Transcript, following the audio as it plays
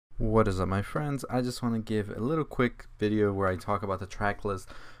What is up, my friends? I just want to give a little quick video where I talk about the track list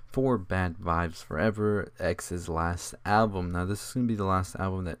for Bad Vibes Forever, X's last album. Now, this is going to be the last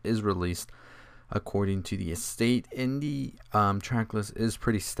album that is released according to the estate, and the track list is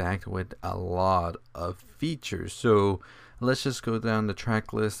pretty stacked with a lot of features. So let's just go down the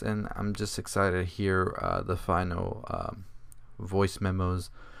track list, and I'm just excited to hear the final voice memos,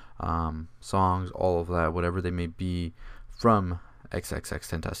 songs, all of that, whatever they may be, from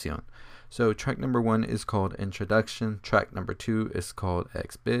XXXTentacion. So track number 1 is called Introduction. Track number 2 is called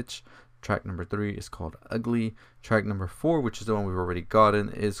X Bitch. Track number 3 is called Ugly. Track number 4, which is the one we've already gotten,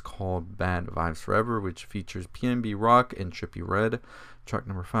 is called Bad Vibes Forever, which features PNB Rock and Trippie Redd. Track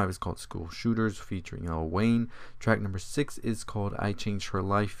number 5 is called School Shooters, featuring Lil Wayne. Track number 6 is called I Changed Her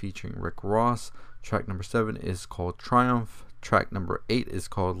Life, featuring Rick Ross. Track number 7 is called Triumph. Track number 8 is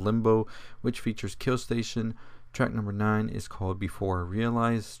called Limbo, which features Kill Station. Track number 9 is called Before I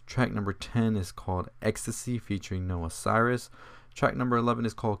Realize. Track number 10 is called Ecstasy, featuring Noah Cyrus. Track number 11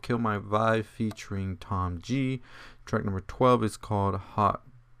 is called Kill My Vibe, featuring Tom G. Track number 12 is called Hot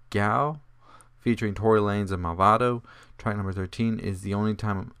Gal, featuring Tory Lanez and Malvado. Track number 13 is The Only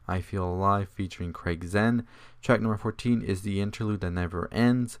Time I Feel Alive, featuring Craig Zen. Track number 14 is The Interlude That Never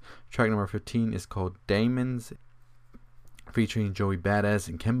Ends. Track number 15 is called Diamonds, featuring Joey Badass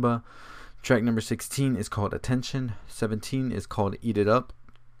and Kimba. Track number 16 is called Attention. 17 is called Eat It Up.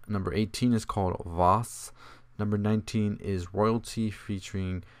 Number 18 is called Voss. Number 19 is Royalty,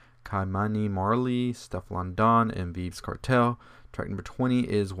 featuring Kaimani Marley, Stefflon Don, and Vybz Kartel. Track number 20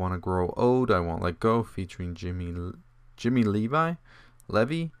 is Wanna Grow Old, I Won't Let Go, featuring Jimmy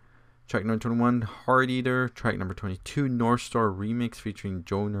Levy. Track number 21, Heart Eater. Track number 22, North Star Remix, featuring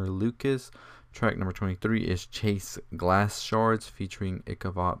Joyner Lucas. Track number 23 is Chase Glass Shards, featuring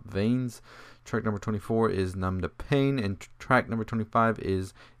Ichabod Veins. Track number 24 is Numb the Pain. And track number 25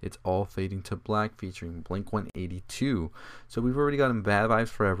 is It's All Fading to Black, featuring Blink-182. So we've already gotten Bad Vibes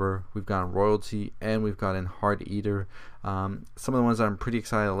Forever, we've gotten Royalty, and we've gotten Heart Eater. Some of the ones that I'm pretty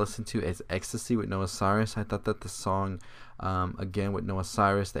excited to listen to is Ecstasy with Noah Cyrus. I thought that the song, again with Noah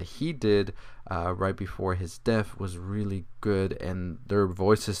Cyrus, that he did right before his death was really good, and their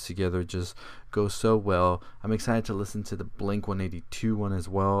voices together just go so well. I'm excited to listen to the Blink-182 one as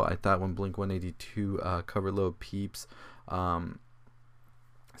well. I thought when Blink-182 covered Lil Peep's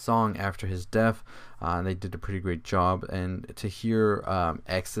song after his death, they did a pretty great job, and to hear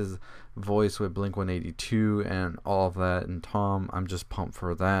X's voice with Blink-182 and all of that, and Tom, I'm just pumped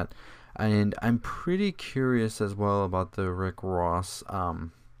for that. And I'm pretty curious as well about the Rick Ross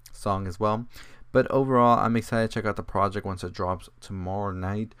song as well. But overall, I'm excited to check out the project once it drops tomorrow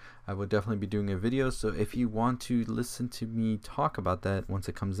night. I will definitely be doing a video, so if you want to listen to me talk about that once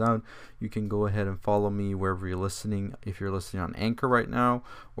it comes out, you can go ahead and follow me wherever you're listening. If you're listening on Anchor right now,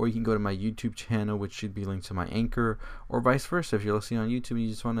 or you can go to my YouTube channel, which should be linked to my Anchor, or vice versa. If you're listening on YouTube and you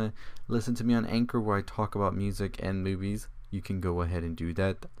just want to listen to me on Anchor where I talk about music and movies, you can go ahead and do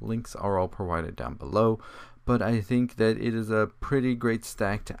that. Links are all provided down below. But I think that it is a pretty great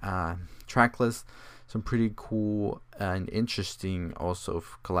stacked track list. Some pretty cool and interesting also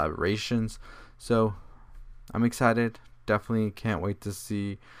collaborations. So I'm excited. Definitely can't wait to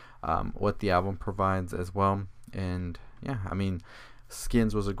see what the album provides as well. And yeah, I mean,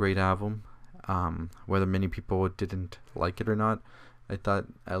 Skins was a great album. Whether many people didn't like it or not, I thought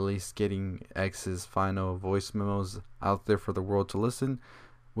at least getting X's final voice memos out there for the world to listen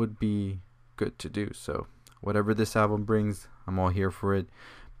would be good to do. So whatever this album brings, I'm all here for it.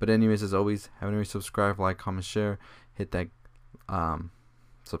 But anyways, as always, haven't already subscribed, like, comment, share, hit that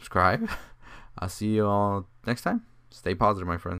subscribe. I'll see you all next time. Stay positive, my friends.